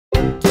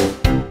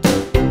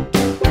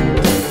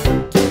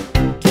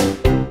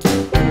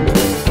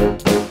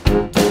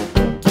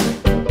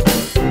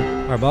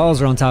Our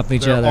balls are on top of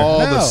each They're other. all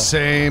the No.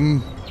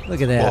 same.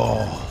 Look at that.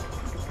 Oh,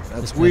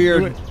 That's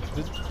weird.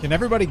 Can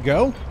everybody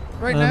go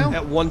right now?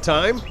 At one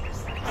time?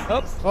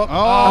 Oh,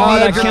 Oh,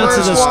 that good counts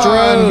as a first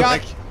stroke.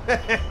 one.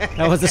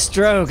 That was a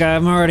stroke.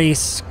 I'm already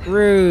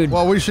screwed.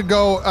 Well, we should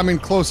go, I mean,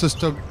 closest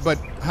to, but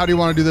how do you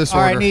want to do this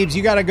All right, order? Neebs,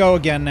 you got to go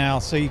again now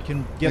so you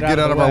can get Get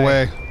out of our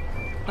way.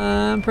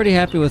 I'm pretty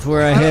happy with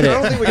where I hit I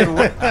don't it. think we can.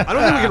 I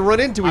don't think we can run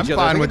into each I'm other. I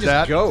fine think with we just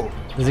that. Go.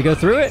 Does it go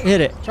through it? Hit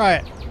it. Try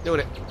it. Doing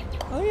it.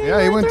 Oh,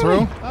 Yeah, he went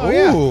through. Oh,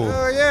 yeah. Ooh,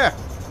 Oh yeah.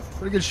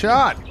 pretty good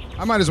shot.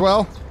 I might as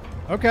well.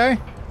 Okay.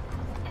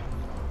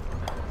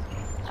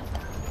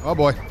 Oh,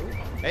 boy.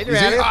 Hey, Is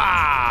he?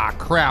 Ah,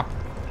 crap.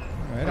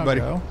 All right, Hey, I'll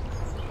buddy. go.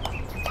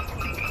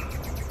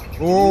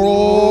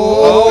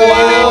 Oh,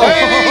 wow.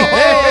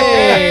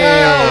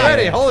 Hey!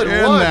 Already, hold it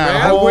In one, that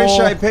man. hole. I Oh. wish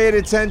I paid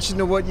attention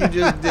to what you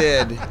just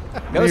did. Go,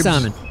 Neebs.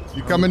 Simon.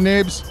 You coming,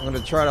 Neebs? I'm gonna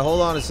try to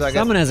hold on a second.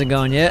 Simon hasn't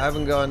gone I yet.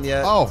 haven't gone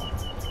yet. Oh,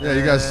 yeah,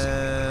 you guys.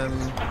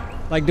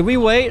 Like, do we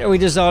wait or we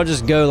just all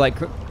just go like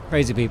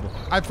crazy people?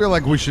 I feel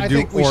like we should I do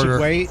think we order.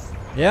 should wait.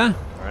 Yeah?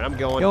 All right, I'm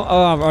going. Go.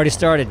 Oh, I've already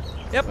started.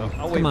 Yep.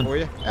 I'll wait Come on. for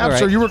you. All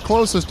Abso, right. you were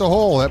closest to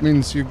hole. That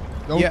means you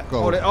don't Yeah.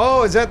 go.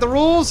 Oh, is that the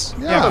rules?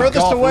 Yeah, furthest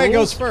golf away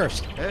rules. goes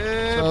first.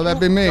 So that'd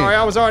be me. Sorry,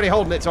 I was already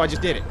holding it, so I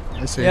just did it.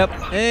 I see. Yep.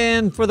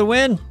 And for the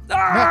win.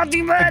 Ah,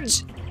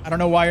 defense! I don't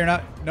know why you're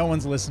not. No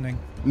one's listening.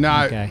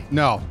 No, Okay.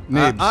 no,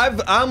 Neebs.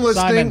 I'm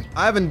listening. Simon.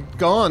 I haven't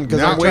gone because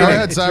Now I'm go waiting.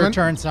 ahead, It's your Simon.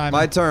 turn, Simon.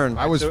 My turn.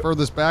 I was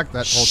furthest back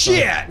that whole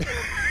time. Shit.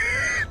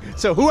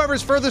 So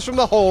whoever's furthest from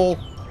the hole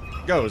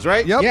goes,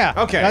 right? Yep. Yeah.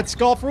 Okay. That's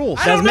golf rules.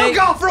 I don't That's know me.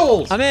 golf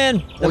rules. I'm in.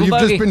 Well, Double you've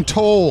bogey. just been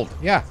told.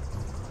 Yeah.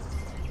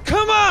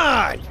 Come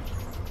on.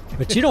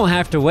 But you don't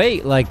have to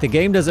wait. Like, the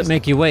game doesn't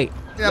make you wait.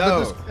 Yeah, No. but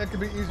this, that could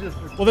be easier.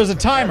 Well, there's a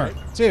timer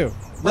too.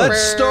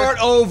 Let's start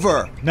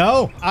over.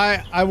 No,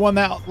 I won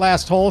that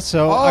last hole,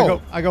 so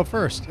Oh. I go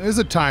first. It is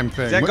a time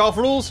thing. Is that What- golf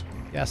rules?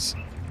 Yes.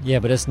 Yeah,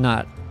 but it's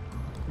not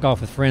golf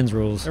with friends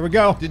rules. There we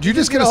go. Did you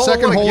just get a get a hole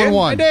second in hole in again?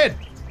 one? I did.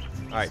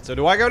 All right. So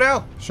do I go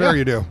now? Sure Yeah.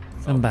 you do.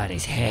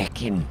 Somebody's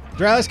hacking.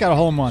 Dralis got a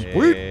hole in one.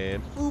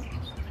 And boop.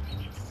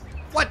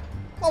 What?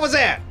 What was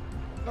that?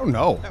 Oh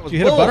no. That was Did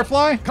you hit a bull.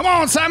 butterfly? Come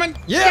on, Simon.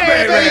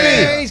 Yeah,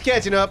 baby. He's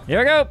catching up. Here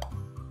we go.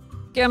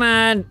 Come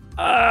on.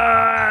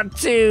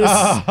 Two.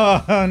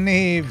 Oh,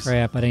 Neebs.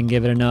 Crap, I didn't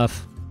give it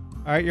enough.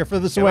 All right, you're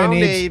furthest Come away, on,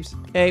 Neebs.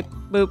 Neebs. Okay,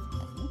 boop.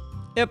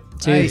 Yep.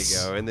 Two. There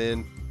Nice. you go. And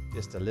then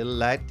just a little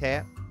light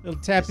tap. Little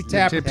tappy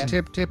tap. Tip,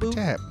 tip, tip,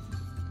 tap.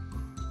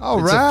 All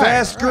It's right. a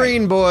fast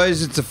screen,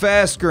 boys. It's a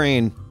fast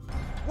screen.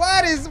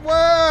 What is?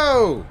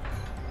 Whoa!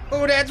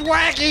 Oh, that's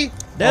wacky.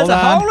 There's Hold a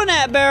on. hole in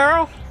that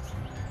barrel.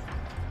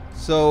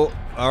 So,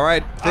 all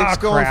right, Thick's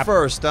going crap.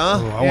 first, huh?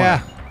 Oh, I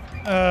Yeah. wanna-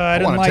 I I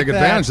didn't want to like take that.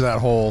 advantage of that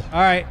hole. All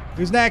right,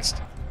 who's next?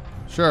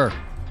 Sure.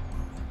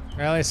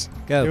 Dralis,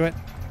 Go. do it.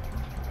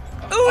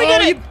 Oh, we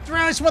did it.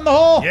 Dralis won the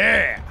hole.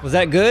 Yeah. Was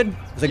that good?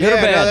 Was it good or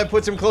Yeah, bad? no, that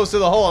puts him close to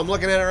the hole. I'm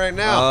looking at it right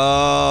now.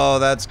 Uh, Oh,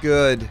 that's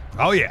good.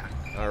 Oh yeah.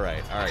 All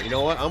right. You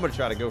know what? I'm gonna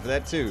try to go for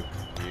that too.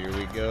 Here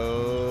we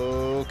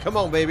go. Come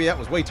on, baby. That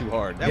was way too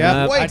hard. That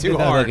Yeah, was way I too did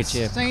that. hard. Look at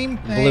you. Same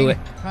Blew thing. it.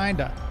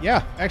 Kinda.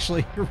 Yeah,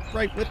 actually, you're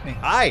right with me.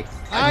 Hi.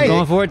 I'm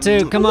going for it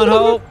too. Come on,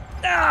 hole.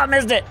 Ah,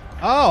 missed it.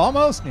 Oh,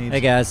 almost Neebs. Hey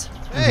guys,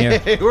 I'm here.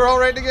 Hey, we're all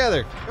right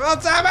together. Come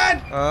on,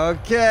 Simon.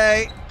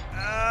 Okay.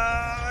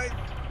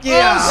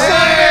 Yeah.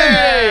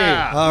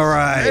 Simon! All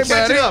right. He's Hey,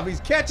 buddy. catching up. He's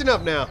catching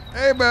up now.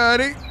 Hey,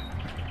 buddy.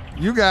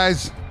 You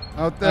guys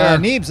out there.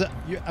 Neebs,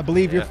 I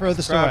believe you're Yeah,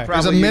 furthest prob- away. prob-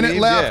 There's a Probably you, minute Neebs,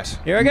 left.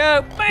 Here we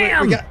go.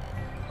 Bam. We got,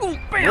 Ooh,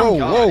 bam. Whoa,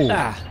 whoa.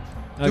 Ah.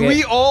 Do Okay.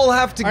 we all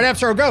have to? all right,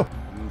 Absar, go.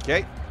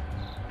 Okay.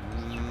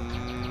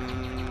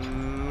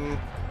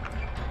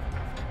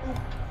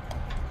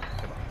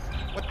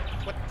 What?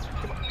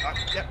 Come on.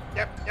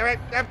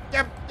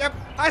 Yep.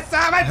 Hi,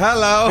 Simon.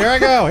 Hello. Here I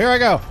go. Here I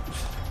go.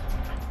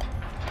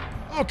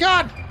 Oh,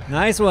 God.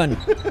 Nice one.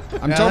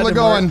 I'm Yeah, totally that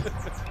going. didn't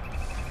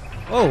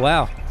Oh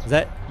wow. Is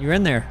that you're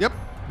in there? Yep.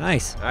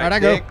 Nice. All All right, I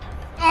go. Dick.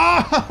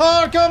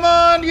 Oh, come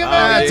on. Give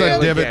Ah, it. That's yeah, a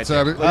look divot, at so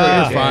you. you're Look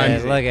at you. fine.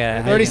 Look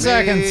at it. 30 Hey,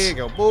 seconds. There you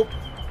go. Boop.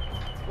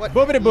 What?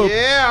 Boopity boop.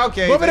 Yeah.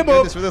 Okay. Boopity Thank boop.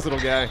 goodness for this little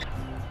guy.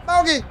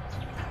 Bogey.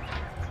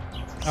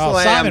 Oh,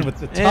 Slam. Simon with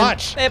the and-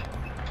 touch. Yep.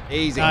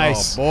 Easy.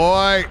 Nice. Oh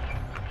boy.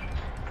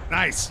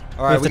 Nice.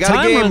 All right, if we the got a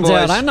time game, runs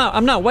boys. out,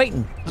 I'm not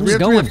waiting. I'm We just have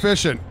to be going.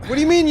 efficient. What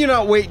do you mean you're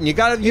not waiting? You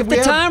got to. If the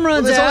time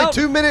runs there's out- only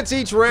 2 minutes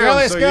each round. Well,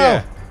 let's so go.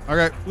 Yeah.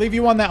 Okay. Believe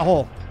you won that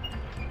hole.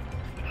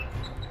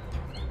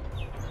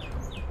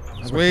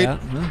 Sweet. Yeah,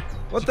 huh?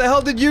 What the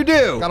hell did you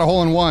do? Got a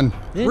hole in one.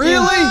 Did you?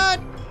 Really?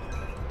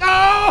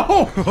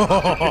 No!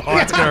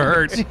 That's gonna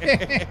hurt.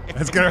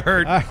 That's gonna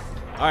hurt. All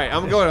right,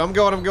 I'm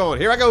going.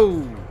 Here I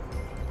go.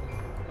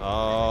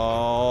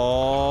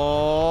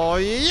 Oh,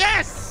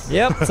 yes!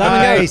 Yep. Simon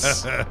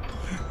Nice. goes.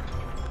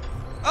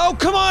 Oh,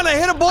 come on, I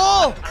hit a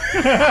ball!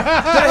 Did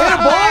I hit a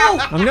ball?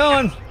 I'm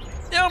going.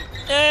 Yep.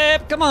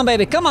 Yep. Come on,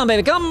 baby. Come on,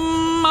 baby. Come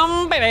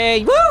on,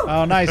 baby. Woo!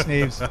 Oh, nice,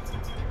 Neebs.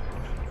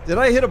 Did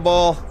I hit a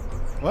ball?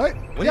 What?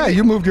 do Yeah, you-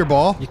 you moved your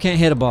ball. You can't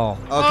hit a ball.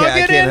 Okay, Oh, I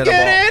get can't in, hit a ball.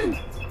 get in!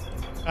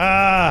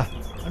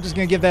 I'm just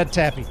gonna give that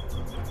tappy.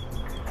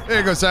 There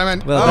you go,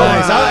 Simon. Well oh, done. I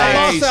Nice.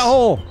 lost that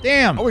hole.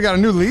 Damn. oh, we got a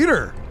new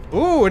leader.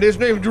 Ooh, it is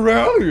named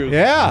Duralius.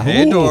 Yeah.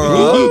 Hey, Dora.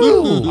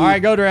 All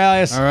right, go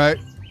Duralius. All right.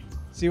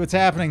 See what's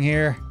happening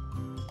here.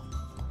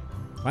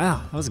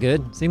 Wow, that was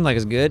good. Seemed like it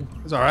was good.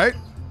 It's all right.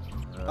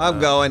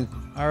 I'm going.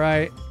 All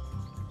right.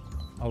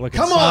 Oh, look at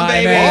Come on,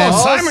 Simon. baby.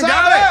 Oh, Simon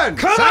got it.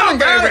 Come Simon on,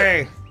 got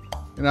baby.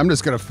 And I'm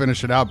just going to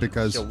finish it out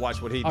because You'll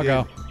watch what he I'll did.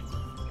 go.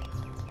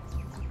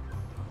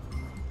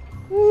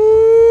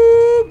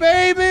 Woo,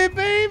 baby,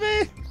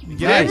 baby. You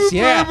get Nice, it?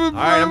 Yeah. All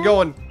right, I'm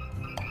going.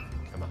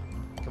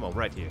 Come on,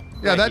 right here.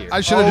 Yeah, right that here.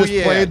 I should have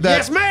just played that.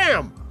 Yes,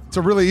 ma'am. It's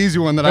a really easy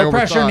one that I No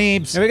pressure, overthought.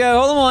 Neebs. Here we go.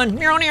 Hold on one.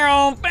 Nero,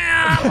 Nero.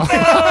 Bow, bow. What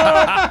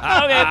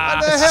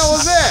the hell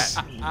was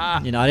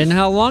that? You know, I didn't know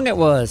how long it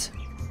was.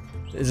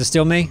 Is it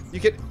still me? You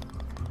can.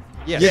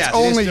 Yes, It's it is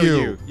only still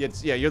you.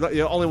 It's, yeah, you're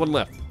the only one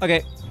left.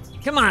 Okay.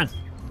 Come on.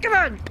 Come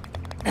on.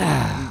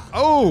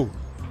 Oh,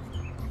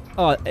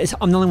 Oh,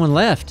 I'm the only one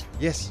left.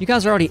 Yes. You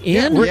guys are already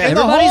in? we're in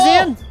the Everybody's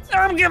hole. in?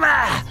 Come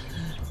on.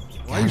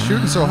 why are you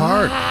shooting so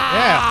hard?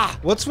 Yeah.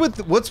 What's with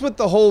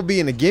the hole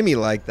being a gimme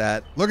like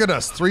that? Look at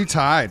us, 3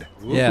 tied.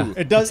 Yeah.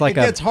 It does. It's like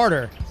it gets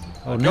harder.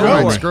 Oh,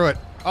 No, no. screw it.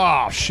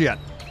 Oh, shit.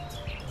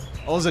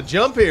 Oh, there's a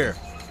jump here.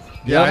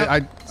 Yeah, Yep.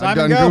 I've Simon,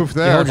 done go. goof You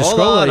there. hold your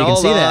scroll, you can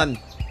see that.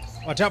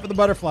 Watch out for the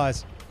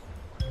butterflies.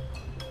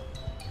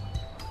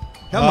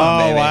 Come on,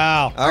 baby.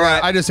 Wow. All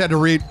right. I just had to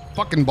read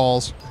fucking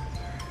balls.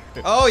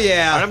 Oh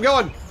yeah. I'm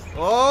going.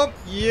 Oh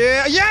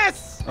yeah.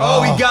 Yes.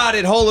 Oh, we got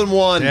it. Hole in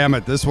one. Damn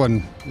it, this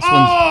one.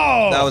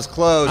 Oh! That was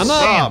close. I'm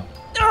up.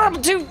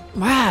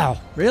 Wow.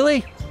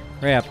 Really?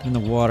 Crap, in the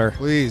water.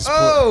 Please.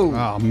 Oh.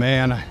 Oh,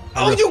 man.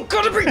 Oh, you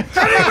gotta be kidding me!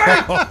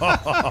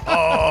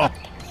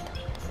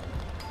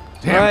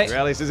 All right,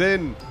 Rallies is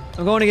in.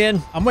 I'm going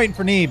again. I'm waiting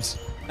for Neebs.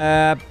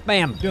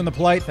 Bam. Doing the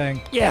polite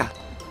thing. Yeah.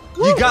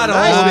 You got a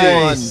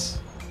Nice.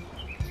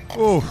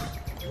 hole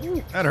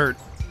Oh, that hurt.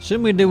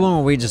 Shouldn't we do one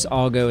where we just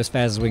all go as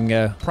fast as we can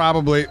go?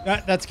 Probably.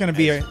 That's going to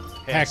be a in.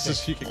 hectic.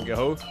 She can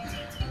go.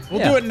 We'll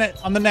Yeah. do it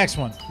on the next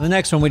one. The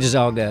next one, we just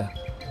all go.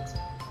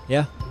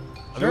 Yeah?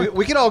 I mean,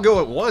 we can all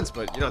go at once,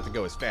 but you don't have to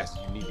go as fast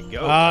as you need to go.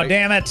 Oh, right?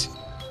 damn it.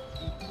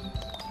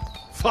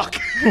 Fuck.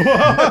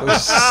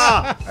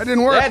 That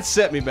didn't work. That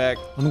set me back.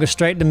 I'm gonna go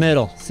straight in the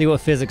middle, see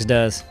what physics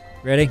does.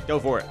 Ready? Go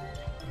for it.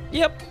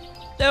 Yep.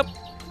 Yep.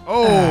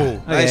 Oh,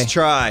 Okay. Nice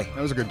try.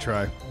 that was a good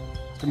try. It's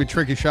going to be a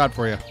tricky shot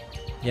for you.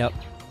 Yep.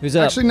 Who's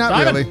up? Actually, not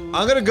Simon. really.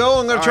 I'm gonna go.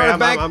 I'm gonna All try right, to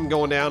bank. I'm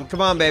going down.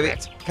 Come on, baby.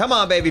 Come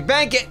on, baby.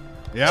 Bank it.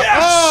 Yep.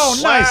 Oh,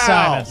 nice,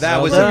 Wow. Simon.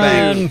 That was a Well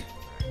bank.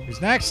 done.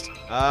 Who's next?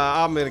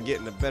 I'm gonna get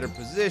in a better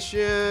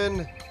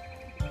position.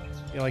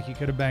 Feel like you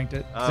could have banked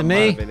it. I it might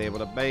me? have been able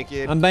to bank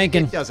it. I'm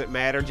banking. It doesn't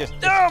matter. Just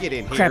Oh, get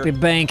in here. crappy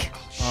bank.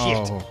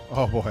 Shit.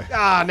 Oh, boy.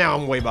 Ah, now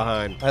I'm way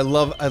behind. I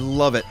love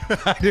it.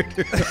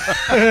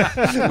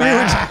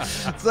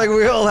 It's like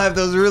we all have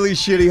those really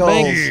shitty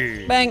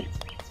holes. Bank. Bank.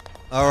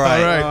 All All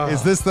right. right.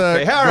 Is this the.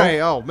 Hey,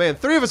 Harry. Oh man,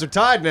 3 of us are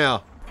tied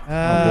now.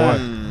 boy.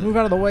 Move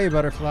out of the way,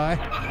 butterfly.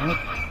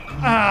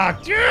 Ah,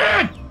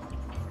 dude!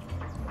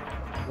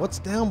 What's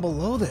down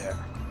below there?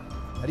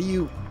 How do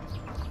you?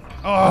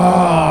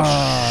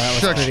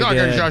 Shush, pretty shush,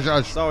 good. shush,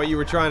 shush. Saw what you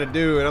were trying to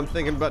do, and I'm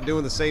thinking about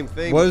doing the same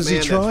thing. What but is he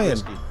man, trying?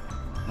 That's risky.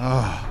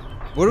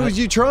 What was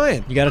you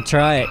trying? You gotta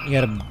try it. You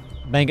gotta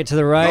bank it to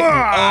the right.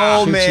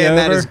 Oh Shoots man, you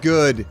that over. is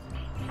good.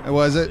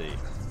 Was it?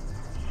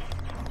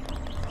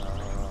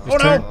 Oh,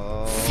 turn.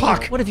 no.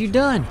 Fuck. What have you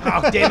done?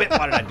 Oh damn it!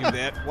 Why did I do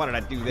that? Why did I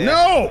do that?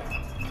 No!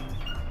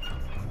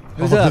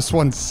 Who's Oh, up? this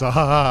one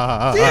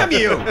sucks. Damn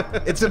you!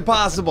 It's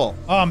impossible.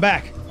 Oh, I'm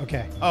back.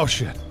 Okay. Oh,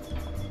 shit.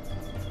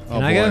 Oh,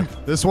 Can I boy. go?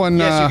 This one,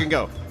 Yes, you can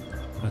go.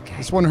 Okay.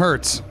 this one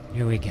hurts.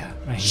 Here we go.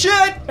 Right here.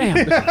 Shit!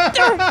 Bam.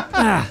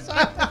 Ah.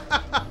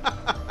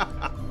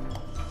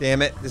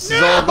 Damn it! This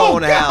is all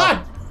going to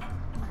hell.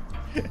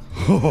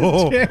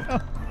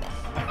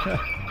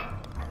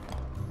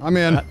 I'm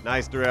in.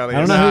 Nice, Durali. I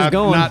don't know who's Not-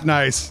 going. Not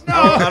nice.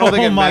 I don't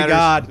think Oh it my matters.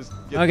 God. Just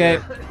get Okay.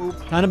 there.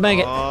 Boop. Time to bank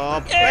it. Oh,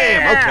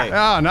 bam. Okay.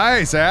 Ah,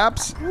 nice,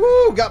 Apps.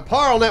 Woo, got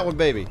par on that one,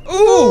 baby. Ooh.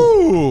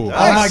 Oh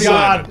my Excellent.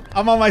 God.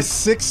 I'm on my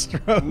 6th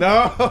stroke.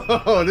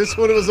 No, this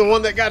one was the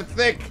one that got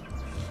thick.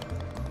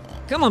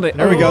 Come on, baby.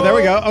 There we go. There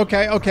we go.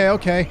 Okay. Okay.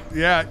 Okay.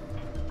 Yeah.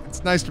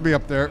 It's nice to be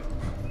up there.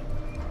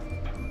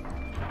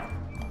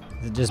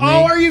 Is it just me?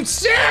 Oh, are you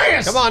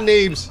serious? Come on,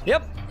 Neebs.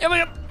 Yep. Yep.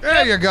 Yep.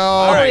 There you go.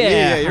 Oh, right, yeah.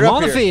 yeah, you're I'm up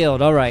on here. the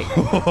field. All right.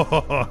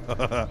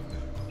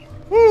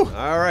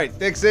 All right,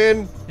 thick's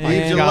in.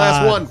 Neebs, you're the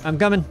last God. one. I'm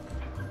coming.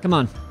 Come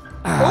on.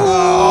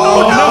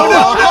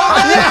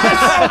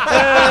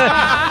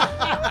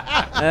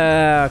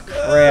 Oh,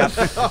 crap.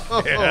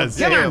 Yes.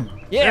 Yeah,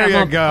 There I'm you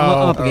up, go.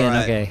 I'm up again. All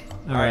right. Okay.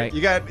 All right.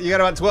 You got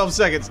about 12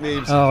 seconds,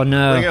 Neebs. Oh,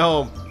 no. Bring it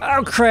home.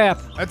 Oh,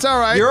 crap. That's all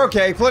right. You're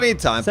okay. Plenty of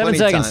time. 7 plenty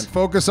seconds. Of time.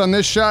 Focus on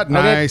this shot.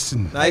 Nice.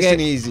 And Nice Okay,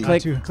 and easy.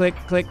 Click, click,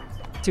 click.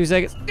 2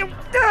 seconds. Oh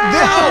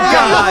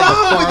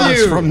God!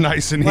 farthest from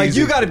nice and Like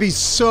easy. you got to be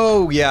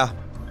so All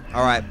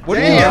right. What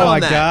did you Oh get my on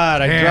that?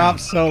 God. I Damn. dropped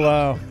so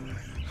low.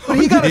 Oh,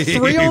 he got a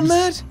 3 on Neebs.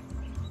 that.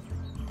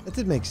 That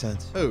did make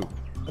sense. Who?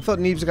 I thought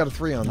Neebs got a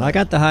 3 on that. I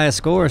got the highest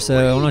score, so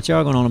I don't know what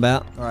y'all going on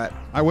about. All right.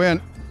 I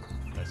win.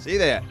 I see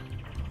that.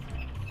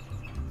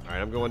 All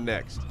right, I'm going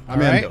next. I'm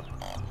All in. right.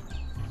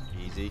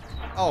 Easy.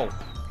 Oh.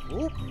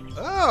 Whoop.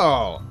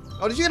 Oh.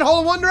 Oh, did you get a hole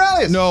in one,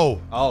 Doraleous?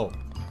 No. Oh.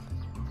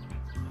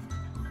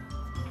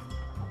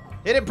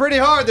 Hit it pretty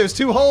hard. There's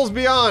 2 holes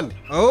beyond.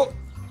 Oh.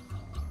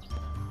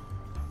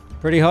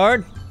 Pretty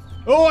hard.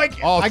 Oh, I got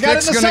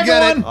Thick's it in the gonna second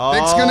get one. it. Oh,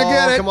 Thick's gonna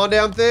get it. Come on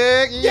down,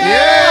 Thick. Yeah.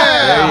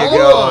 Yeah. There you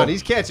Hold go. on.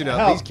 He's catching up.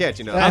 Help. He's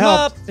catching up. That I'm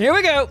helped. up. Here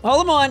we go.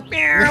 Hold them on.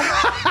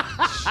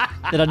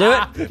 Did I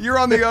do it? You're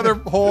on the other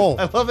hole.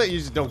 I love that you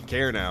just don't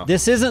care now.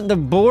 This isn't the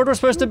board we're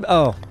supposed to.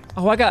 Oh,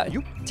 I got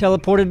you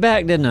teleported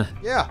back, didn't I?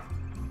 Yeah.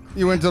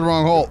 You went to the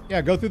wrong hole.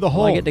 Yeah, go through the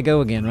hole. Well, I get to go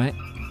again, right?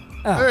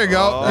 There you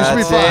go. Oh, You should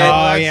be that's fine. it.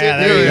 Oh, yeah,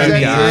 there you go, That's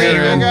Neebs.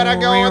 it. You gotta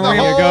go in the Way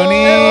to hole. go,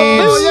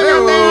 Neebs. Oh, you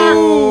got there.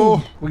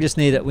 Oh. We just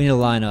need it. We need to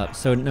line up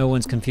so no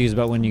one's confused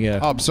about when you go.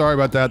 Oh, sorry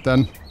about that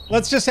then.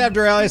 Let's just have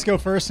Doraleous go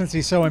first since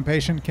he's so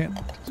impatient.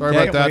 Sorry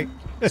about that.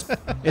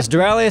 It's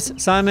Doraleous,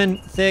 Simon,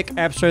 Thick,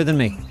 Abstro, then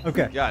me.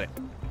 Okay. Got it.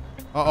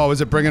 Uh-oh,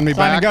 is it bringing me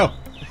Simon, back?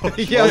 go.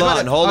 Yeah, Hold I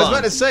on, hold was on.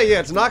 about to say, yeah,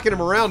 it's knocking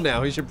him around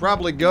now. He should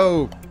probably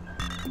go.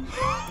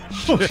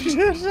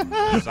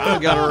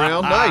 Simon got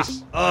around.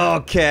 Nice.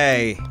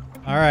 Okay.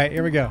 All right,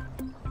 here we go.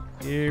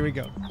 Here we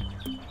go.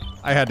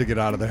 I had to get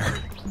out of there.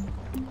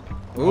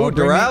 Ooh,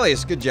 bring me-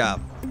 Doraleous, good job.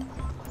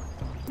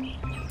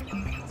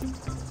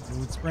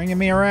 Ooh, it's bringing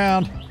me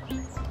around. All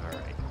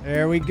right.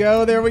 There we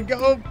go. There we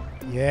go.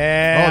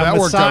 Yeah. Oh, that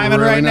with worked out Simon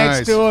really right nice.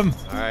 next to him.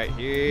 All right.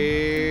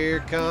 Here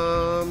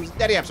comes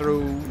Daddy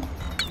Absolute.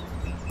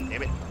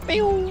 Damn it.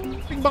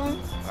 Bing bong.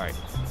 All right.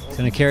 It's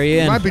gonna carry you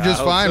in. Might be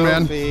just I hope fine, so.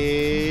 man.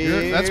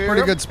 Here. That's a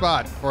pretty good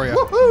spot for you.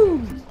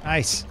 Woohoo!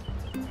 Nice.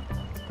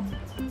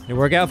 Did it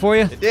work out for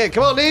you? It did.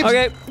 Come on, Neebs.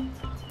 Okay.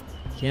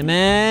 Come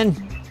on.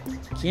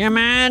 Come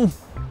on.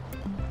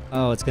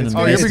 Oh, it's gonna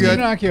Oh, you'll miss be me. good.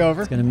 Knock you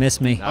over. It's gonna miss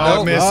me.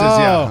 Oh, it misses, Oh.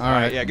 yeah. All All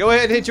right. right. Yeah. Go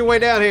ahead and hit your way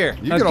down here.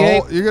 You get a Okay.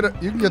 hole. You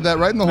can get that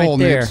right in the Right hole,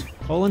 there.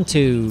 Neebs. Hole in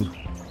 2.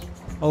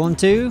 Hole in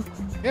 2.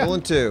 Yeah. 1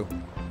 and 2.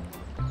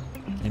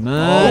 Come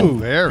on. Oh,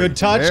 very, good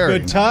touch. very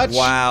Good touch.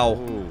 Wow.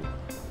 Ooh.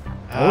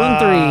 Hole in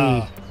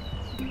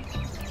 3.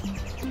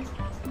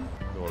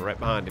 Going right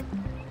behind him.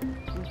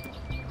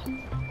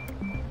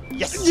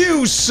 Yes.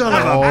 You son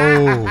of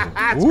a...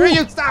 Oh. Screw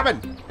you,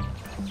 Simon.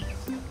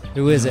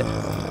 Who is it?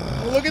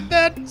 Look at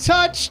that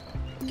touch.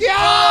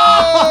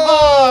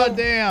 Oh,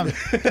 damn.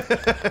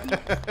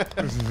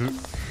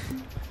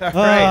 All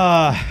right.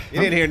 Ah.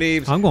 Get in here,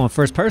 Neebs. I'm going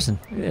first person.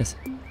 Look at this.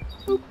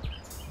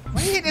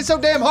 Why are you hitting it so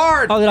damn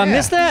hard? Oh, did I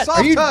miss that?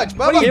 Soft touch,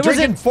 What are you It was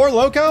drinking? in- Four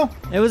Loco?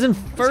 It was in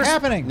What's first.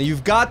 happening?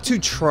 You've got to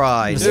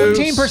try.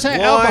 14% One.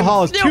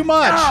 alcohol is too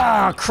much.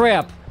 Ah,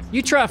 crap.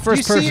 You try first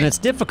You see person. it? It's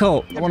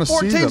difficult. I want to see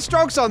 14 the.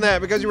 strokes on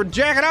that because you were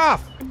jacking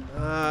off.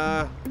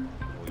 Well,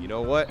 you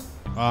know what?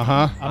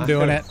 Uh-huh. I'm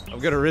doing it. I'm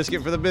gonna risk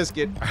it for the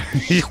biscuit.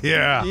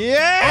 Yeah.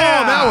 Yeah!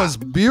 Oh, that was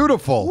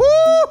beautiful.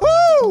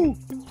 Woohoo!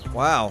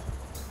 Wow. All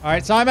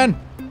right, Simon.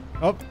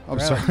 Oh, I'm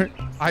Doraleous.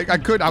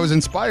 sorry. I was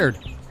inspired.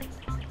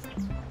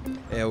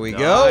 There we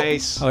go.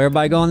 Nice. Oh,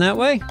 everybody going that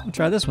way? We'll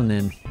try this one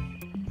then.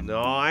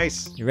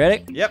 Nice. You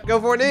ready? Yep, go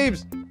for it,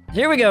 Neebs.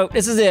 Here we go.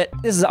 This is it.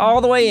 This is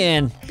all the way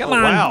in. Come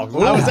on. Wow. That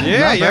was- yeah,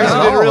 not you bad actually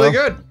at did all, really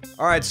though. good.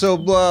 All right, so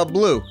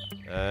blue.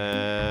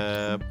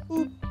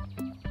 Boop.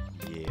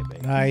 Yeah,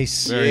 baby.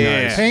 Nice. Very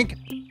Yeah. nice. Pink.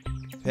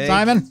 Pink.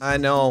 Simon? I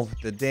know.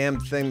 The damn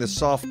thing, the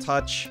soft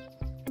touch.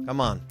 Come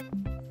on.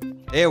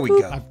 There we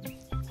go.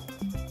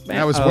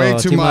 That was way Oh,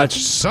 too too much. much.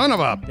 Son of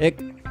a.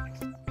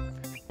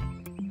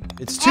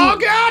 It's too. Oh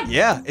God!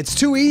 Yeah, it's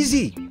too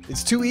easy.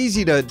 It's too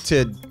easy to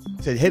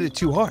hit it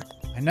too hard.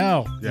 I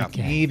know. Yeah.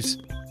 Neebs.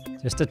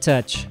 Just a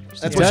touch.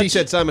 Just That's a what touch. she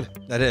said, Simon.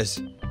 That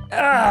is.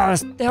 Ah,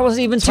 that was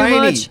even Tiny.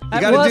 too much. You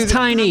That gotta was do the-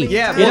 tiny.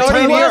 Yeah, it well,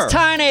 already tinier. was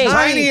tiny.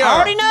 Tinier. I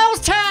already know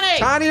it's tiny.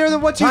 Tinier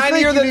than what you Tinier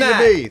think you than need that.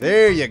 to be.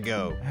 There you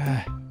go.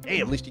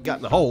 Damn, at least you got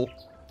in the hole.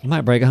 You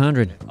might break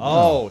 100.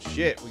 Oh,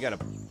 shit. We gotta...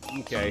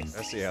 Okay,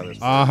 let's see how this works.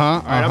 Uh-huh.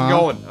 All right,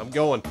 I'm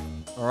going.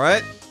 All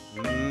right.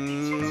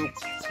 Mm,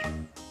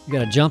 You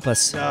gotta jump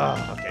us.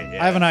 okay, yeah.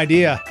 I have an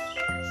idea.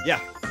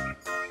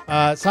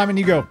 Yeah. Simon,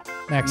 you go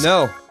next.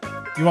 No.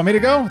 You want me to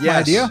go? with my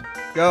Yes. idea?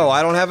 Go.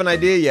 I don't have an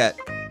idea yet.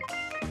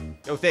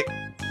 Go thick.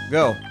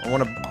 Go. I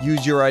want to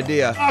use your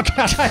idea. Oh,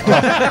 God.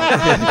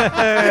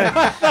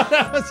 I thought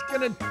I was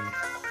going to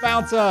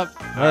bounce up.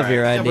 Love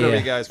your Jump it over, you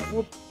idea. guys.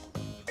 Whoop.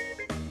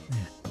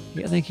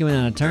 Yeah, I think he went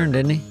on a turn,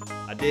 didn't he?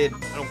 I did.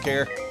 I don't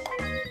care.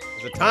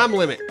 There's a time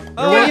limit.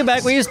 Oh, you're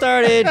back where you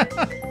started.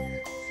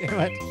 Damn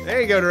it.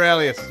 There you go,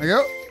 Doraleous. There you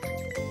go.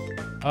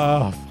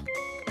 Oh.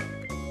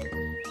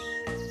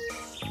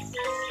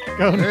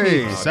 Go,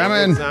 Hey, Neebs.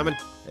 Simon. Simon.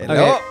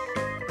 Hello.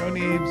 Okay. Go,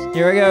 Neebs.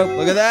 Here we go.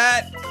 Look at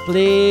that.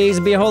 Please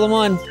be a hole in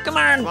one. Come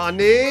on. Come on,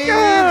 Neebs.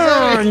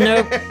 Oh,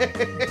 nope.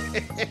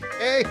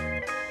 Hey.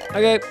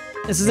 Okay,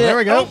 this is it. There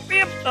we go. Oh,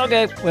 yep.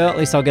 Okay. Well, at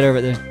least I'll get over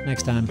it there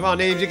next time. Come on,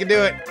 Neebs. You can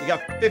do it. You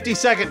got 50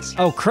 seconds.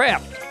 Oh,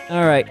 crap.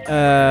 All right.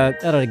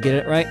 That ought to get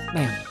it right.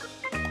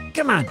 Bam.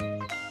 Come on.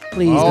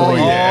 Please Oh, go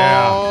in.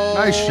 yeah. Oh,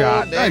 Nice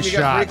shot. damn, Nice you got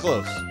shot. pretty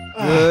close.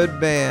 Good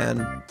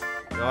man.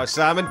 Nice,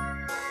 Simon.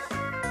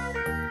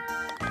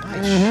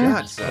 Nice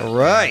shot, Simon. All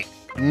right.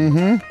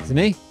 Mm-hmm. Is it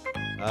me?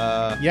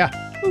 Yeah.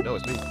 No,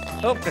 it's me.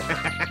 Oh,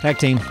 tag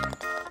team.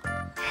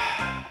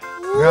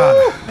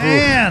 God.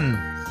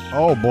 Man.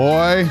 Oh,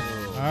 boy.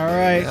 All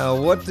right. Now,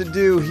 what to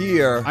do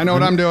here? I know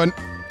what I'm doing.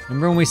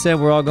 Remember when we said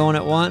we're all going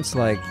at once,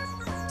 like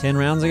 10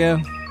 rounds ago?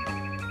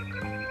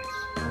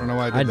 I don't know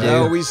why I did I that. do.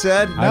 No, we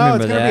said. I No, remember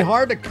it's gonna that. be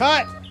hard to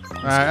cut.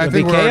 I It'll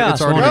think be we're chaos,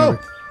 it's already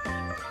won't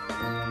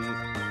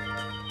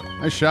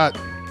Nice shot.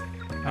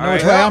 I know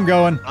which way I'm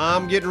going.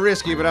 I'm getting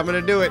risky, but I'm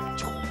gonna do it.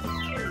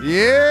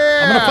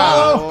 Yeah. I'm gonna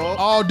follow.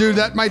 Oh, dude,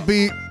 that might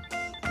be.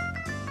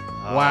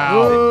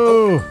 Wow.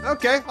 Ooh.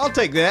 Okay, I'll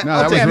take that. No, I'll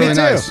that was take me really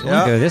too. nice. I'm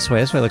gonna go this way.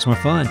 This way looks more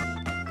fun.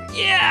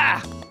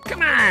 Yeah!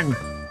 Come on!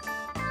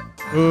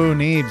 Ooh,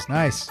 Neebs.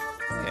 Nice.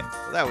 Yeah,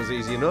 well, that was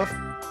easy enough.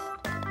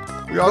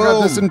 We all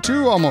got this in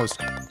 2 almost.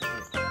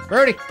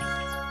 Birdie.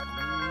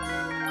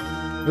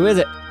 Who is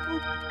it?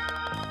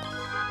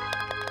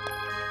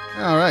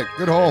 All right,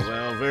 good hole.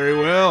 Well, very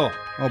well.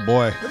 Oh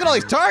boy. Look at all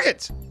these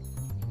targets.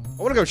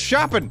 I want to go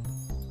shopping.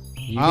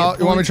 You, You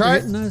want me to try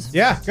it? Those?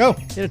 Yeah, go.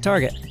 Hit a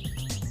target.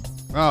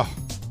 Oh,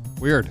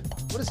 weird.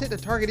 What does hitting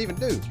a target even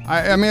do?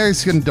 I mean, I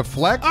can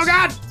deflect. Oh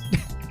God!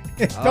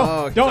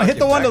 Oh, don't hit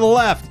the one to the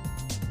left.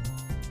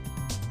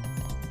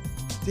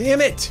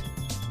 Damn it.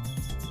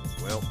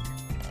 Well,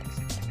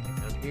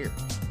 down here.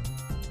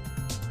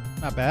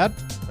 Not bad.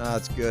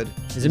 That's good.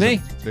 Is it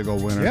me? Big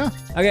old winner. Yeah.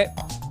 Okay.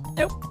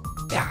 Nope.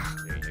 Ah,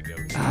 There you go.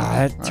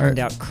 that turned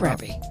out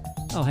crappy.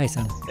 Oh, hey,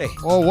 son.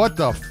 Oh, what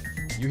the?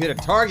 You hit a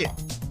target.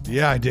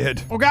 Yeah, I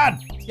did. Oh God!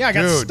 Yeah, I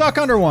got Dude. stuck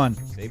under one.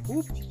 Say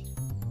boop.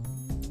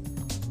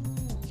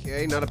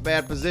 Okay, not a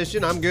bad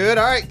position. I'm good.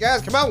 All right,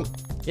 guys, come on.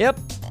 Yep.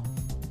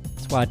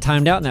 That's why I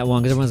timed out in that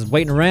one, because everyone's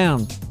waiting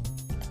around.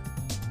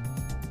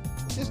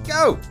 Just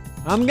go.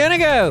 I'm gonna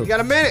go. You got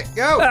a minute.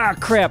 Go. Ah,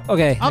 crap.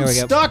 Okay, I'm there we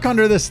go. stuck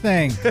under this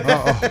thing.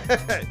 Uh-oh.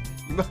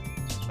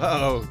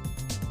 Uh-oh.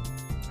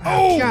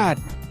 Oh God!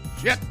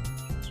 Shit.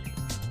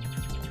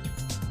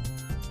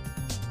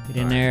 Get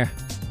in there.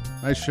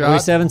 Nice shot.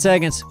 47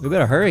 seconds. We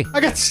better hurry.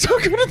 I got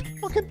stuck under the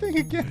fucking thing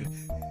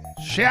again.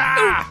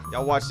 Shot.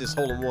 Y'all watch this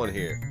hole in one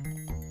here.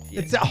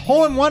 It's a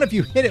hole in one if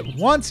you hit it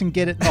once and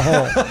get it in the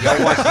hole.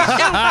 Y'all watch this.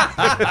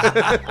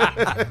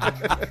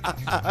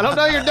 I don't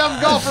know your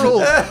dumb golf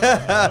rules.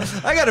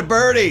 I got a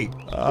birdie.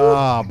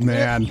 Oh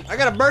man. I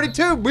got a birdie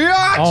too,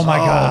 bitch. Oh my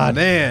God!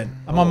 Man.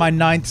 I'm on my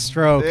 9th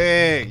stroke.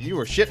 Dang, you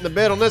were shitting the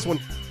bed on this one.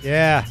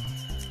 Yeah.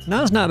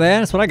 No, it's not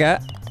bad. That's what I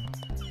got.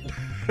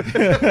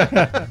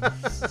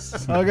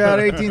 Oh God!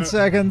 18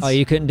 seconds. Oh,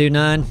 you couldn't do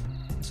 9?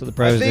 That's what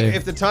the I pros think do.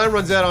 if the time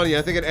runs out on you,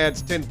 I think it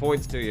adds 10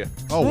 points to you.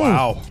 Oh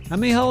wow. How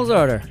many holes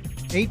are there?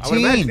 I would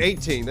imagine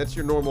 18. 18. That's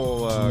your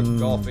normal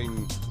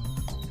golfing.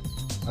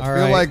 I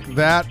feel like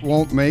that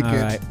won't make All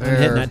it right, I'm there.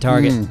 hitting that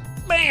target.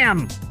 Hmm.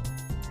 Bam!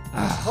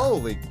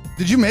 Holy.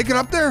 Did you make it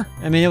up there?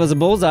 I mean, it was a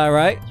bullseye,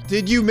 right?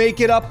 Did you make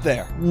it up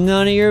there?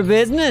 None of your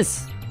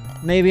business.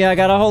 Maybe I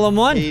got a hole in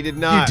one. He did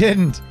You not.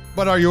 didn't.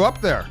 But are you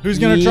up there? Who's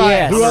gonna try it?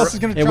 Yes. Who else is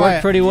gonna It try worked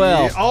it? pretty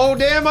well. Oh,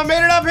 damn, I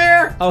made it up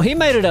here. Oh, he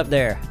made it up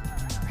there.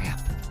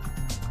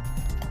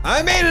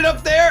 I made it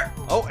up there.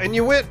 Oh, and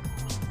you went.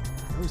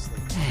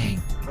 Dang.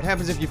 What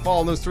happens if you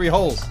fall in those 3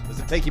 holes? Does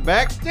it take you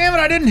back? Damn it!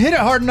 I didn't hit it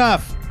hard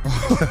enough.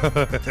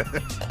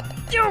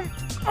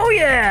 Oh,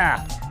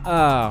 yeah.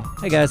 Oh,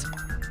 hey, guys.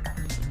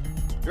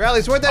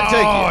 Rallies, where'd that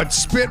take Oh, you? it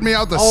spit me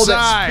out the Oh, that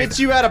side. spits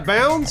you out of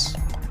bounds?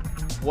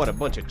 What a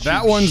bunch of cheap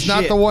That one's not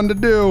shit. the one to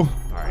do. All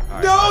right, all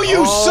right. No,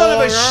 you son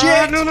of a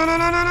shit. No.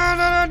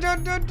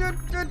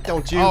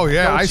 Don't you. Oh,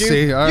 yeah, Don't I you.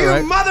 see. All you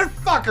right.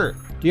 motherfucker.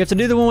 Do you have to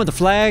do the one with the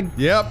flag?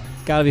 Yep.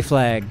 It's gotta be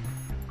flag.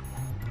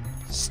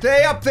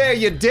 Stay up there,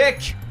 you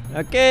dick.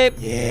 Okay,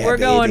 Yeah, we're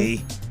going.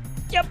 baby.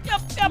 Yep.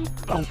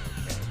 Oh,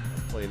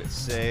 Playing it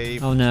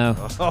safe. oh no.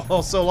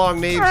 Oh, so long,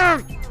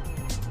 Neebs.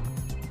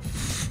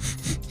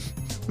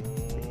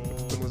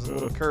 Was a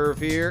little curve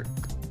here.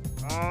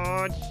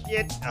 Oh,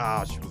 shit.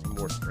 Oh, she was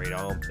more straight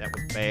on. That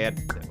was bad.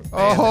 That was bad.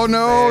 Oh, That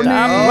no, was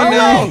bad.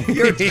 Oh no. no!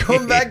 You're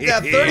come back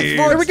down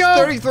 34. Here we go.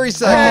 33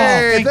 seconds.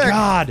 Hey, Thank there.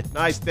 God.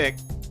 Nice thick.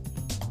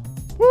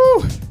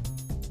 Woo.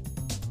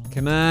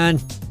 Come on.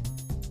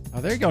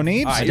 Oh, there you go,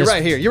 Neebs. All right, I you're just-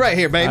 right here. You're right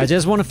here, baby. I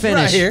just want to You're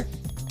finish. right here.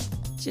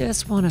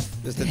 Just want to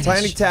Just a finish.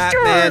 tiny tap,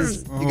 man.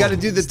 You got to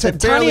do the The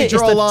barely tiny-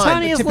 draw it's a the line.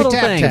 tiniest Tippy little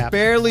tap thing. tap.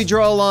 Barely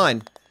draw a line.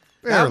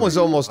 That Barely. was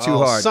almost too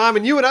hard.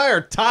 Simon, you and I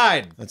are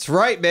tied. That's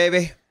right,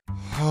 baby.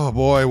 Oh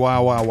boy!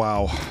 Wow! Wow!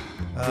 Wow!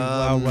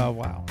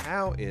 Wow.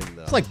 How in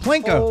the It's like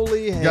Plinko.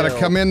 holy hell? You got to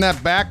come in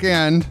that back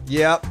end.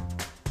 Yep.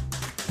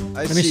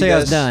 Let me show you how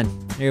it's done.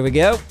 Here we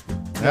go.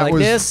 That like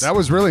was this. that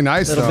was really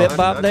nice Little though. bit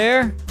bop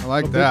there. I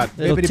like that.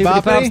 Little Bippity tippity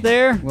pops boppity.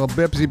 there. Little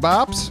bipsy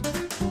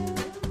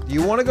bops. Do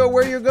you want to go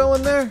where you're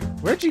going there?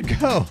 Where'd you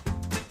go?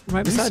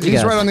 Right He's, beside you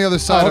he's guys. right on the other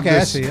side Oh, of okay, I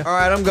this. see you. All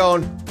right, I'm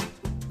going.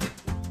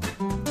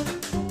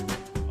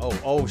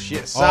 Oh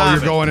shit, Oh, Simon.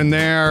 you're going in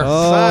there.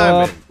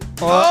 Oh, Simon.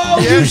 Oh,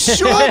 you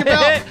short.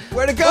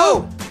 Where to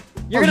go?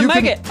 You're gonna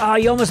make it. Oh,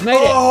 you almost made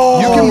it.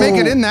 You can make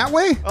it in that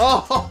way?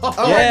 Oh,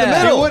 Yeah. right in the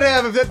middle. Would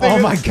have if that thing Oh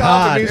was my stopping.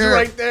 God. He's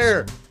right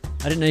there.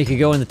 I didn't know you could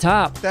go in the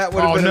top. That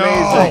would have been no.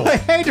 amazing.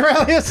 Hey,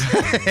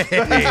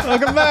 Duralius.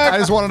 Welcome back. I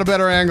just wanted a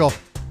better angle.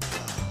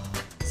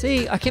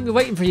 See, I can't be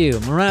waiting for you. I'm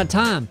gonna run out of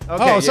time.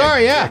 Okay,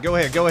 sorry, yeah. Go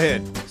ahead. Go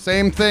ahead.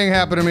 Same thing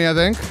happened to me, I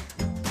think.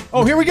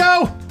 Oh, here we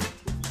go.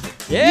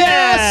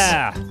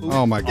 Yeah.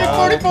 Oh my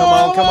god. Come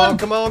on, come on,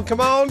 come on, come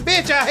on,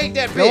 bitch! I hate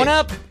that bitch. Going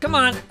up. Come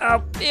on.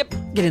 Oh, yep.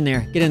 Get in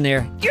there. Get in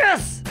there.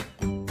 Yes.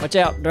 Watch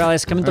out,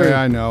 Duralius coming through.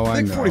 I know,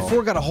 I Nick know.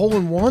 44 got a hole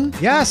in one?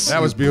 Yes.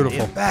 That was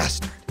beautiful.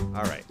 Bastard.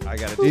 All right, I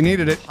got He to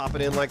needed it. pop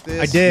it in like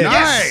this. I did.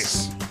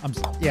 Nice.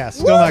 Yeah,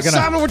 still not gonna.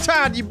 Simon, we're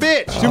tied, you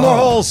bitch. 2 more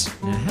holes.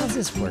 Now, how's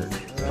this work?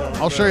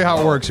 I'll show you how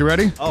it works. You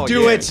ready? Oh,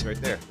 Do yeah, it. it's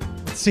right there.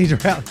 Let's see,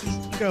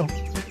 Duralius. Go.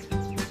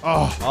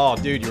 Oh,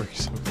 dude, you were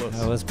so close.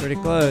 That was pretty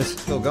close.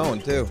 Still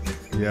going, too.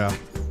 Yeah.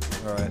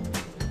 All right.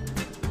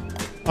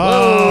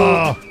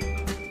 Oh.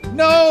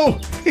 No.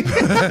 What's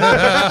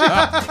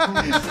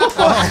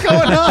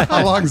going on?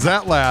 How long does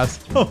that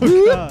last? Oh,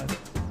 God.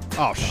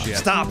 Oh shit.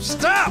 Stop,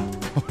 stop!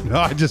 No,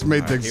 I just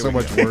made things here so we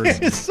much go. worse.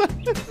 This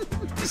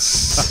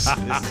is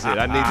it.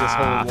 I need this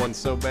hole in one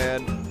so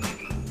bad.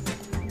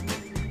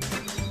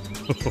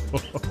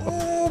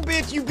 Oh,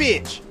 bitch, you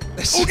bitch.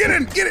 Oh, get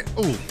in, get it.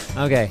 Oh,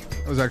 Okay.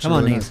 that was actually Come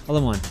on, really Neebs. Hold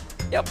on one.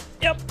 Yep.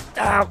 Yep.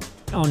 Ow.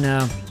 Oh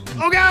no.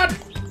 Oh, God.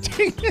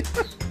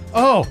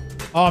 Oh.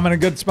 Oh, I'm in a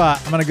good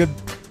spot. I'm in a good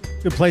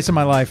place in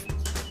my life.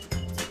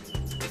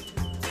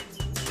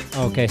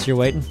 Okay, so you're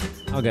waiting.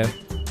 I'll go.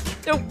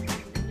 Nope.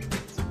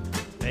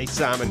 Hey,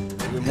 Simon,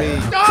 you and me.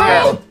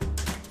 No!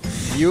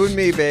 You and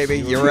me, baby.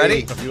 You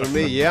ready? You and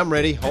me. Yeah, I'm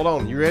ready. Hold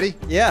on. You ready?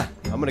 Yeah.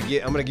 I'm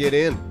gonna get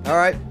in. All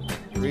right.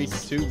 3,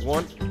 2,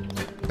 1.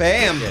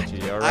 Bam. Get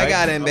you, all I right?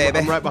 got in, baby.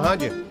 I'm right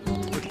behind you.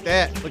 Look at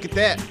that. Look at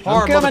that.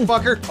 Hard, coming.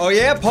 motherfucker. Oh,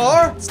 yeah,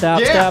 par?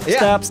 Stop. Yeah, Stop. yeah.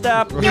 Stop.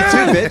 Stop. You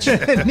too, bitch.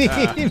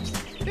 Neebs.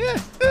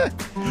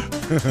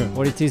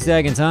 42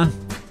 seconds, huh?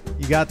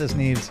 You got this,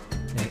 Neebs.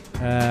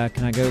 Okay,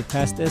 can I go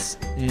past this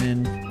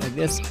and like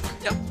this?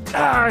 Yep.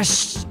 Ah,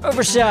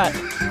 overshot.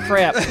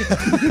 Crap.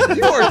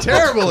 You are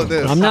terrible at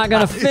this. I'm not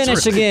gonna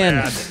finish again.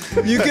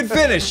 You can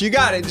finish. You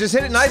got it. Just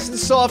hit it nice and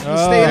soft and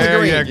stay in the there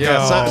green. you go.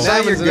 Now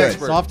Simon's you're an good.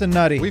 expert. Soft and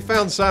nutty. We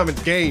found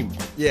Simon's game.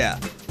 Yeah.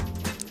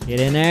 Get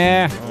in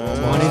there.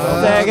 20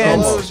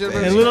 seconds. Oh,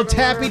 A little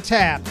tappy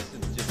tap.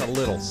 Just a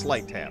little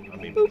slight tap. I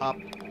mean, pop.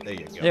 There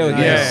you go. There we go.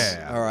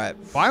 Yeah. All right.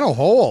 Final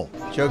hole.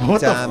 Choking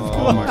time.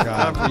 Oh my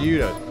Time god. for you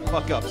to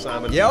fuck up,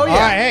 Simon. Yeah, oh, yeah. All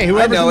right, hey,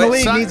 whoever's I know in the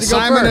it. lead needs to go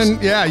Simon first.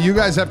 and yeah, you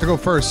guys have to go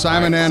first.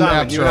 Simon and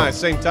Simon, you and I, Abstro.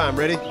 same time.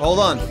 Ready? Hold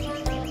on.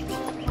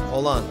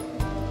 Hold on.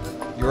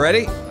 You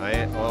ready? I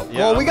am. Well, yeah.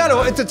 Well, we I'm got to.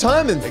 done. It's a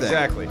timing thing.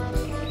 Exactly.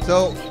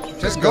 So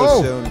Just go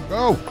go. soon.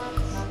 Go.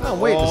 Oh,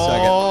 wait a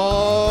second.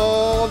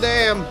 Oh,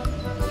 damn.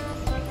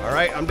 All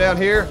right, I'm down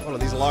here. One of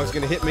these logs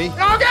gonna hit me.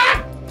 Oh,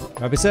 God!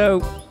 Probably so.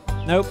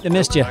 Nope, they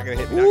missed you. Not gonna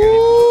hit me. Not gonna hit me.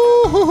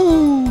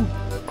 Woo-hoo-hoo.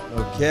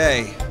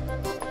 Okay.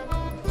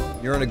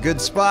 You're in a good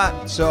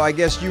spot, so I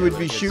guess you would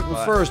be Good shooting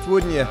spot. first,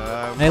 wouldn't you?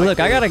 Hey, look,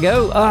 I gotta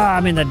go. Ah,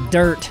 I'm in the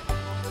dirt.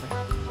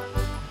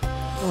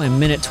 Only a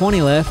minute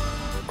 20 left.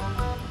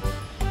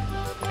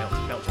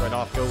 Bounce right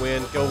off. Go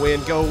in. Go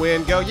in. Go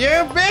in. Go.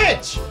 Yeah,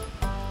 bitch!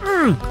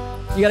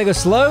 You gotta go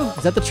slow?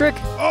 Is that the trick?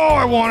 Oh,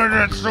 I wanted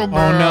it so Oh,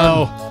 bad.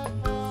 no.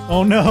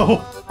 Oh,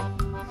 no.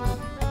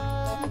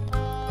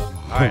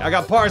 All right, I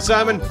got par,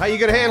 Simon. How you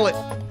gonna handle it?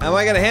 Am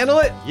I going to handle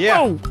it? Yeah.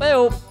 Oh,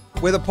 oh.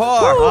 With a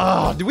par.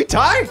 Oh, did we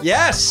tie?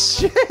 Yes.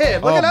 Shit,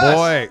 look Oh at us.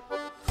 boy.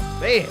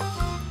 Man.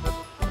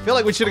 I feel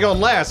like we should have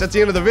gone last. That's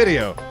the end of the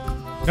video.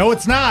 No,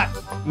 it's not.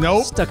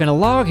 Nope. Stuck in a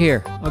log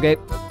here. Okay.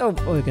 Oh,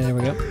 okay, there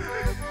we go.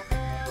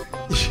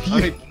 I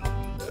mean,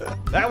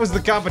 that was the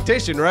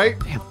competition, right?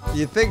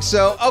 You think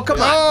so? Oh, come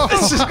on. Oh.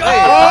 This is Hey, great.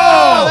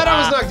 that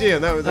almost knocked you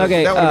in. That was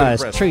Okay, that would have been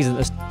it's impressive. trees in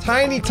this.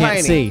 Tiny, Can't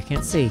tiny. see.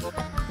 Can't see.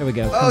 There we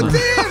go. Oh, Come on.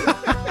 damn.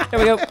 There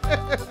we go. Did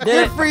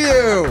Good it. for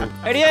you.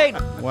 88.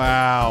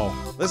 Wow.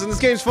 Listen, this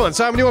game's fun.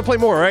 Simon, you want to play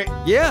more, right?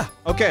 Yeah.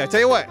 Okay, I tell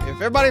you what. If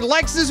everybody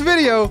likes this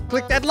video,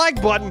 click that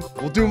like button.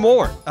 We'll do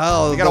more.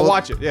 Oh, You gotta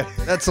watch it. Yeah,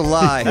 That's a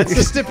lie. that's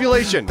the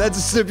stipulation. That's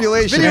a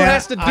stipulation. Video Man,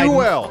 has to do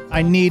well.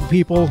 I need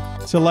people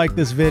to like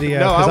this video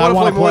No, because I I want to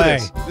want play to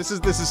more play. of this.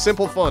 This is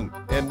simple fun.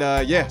 And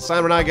yeah,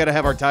 Simon and I got to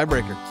have our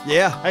tiebreaker.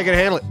 Yeah. How you gonna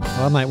handle it?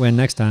 Well, I might win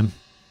next time.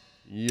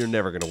 You're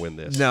never gonna win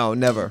this. No,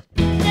 never.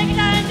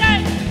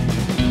 Dig-a-dang-dang.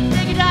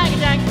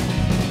 Dig-a-dang-dang.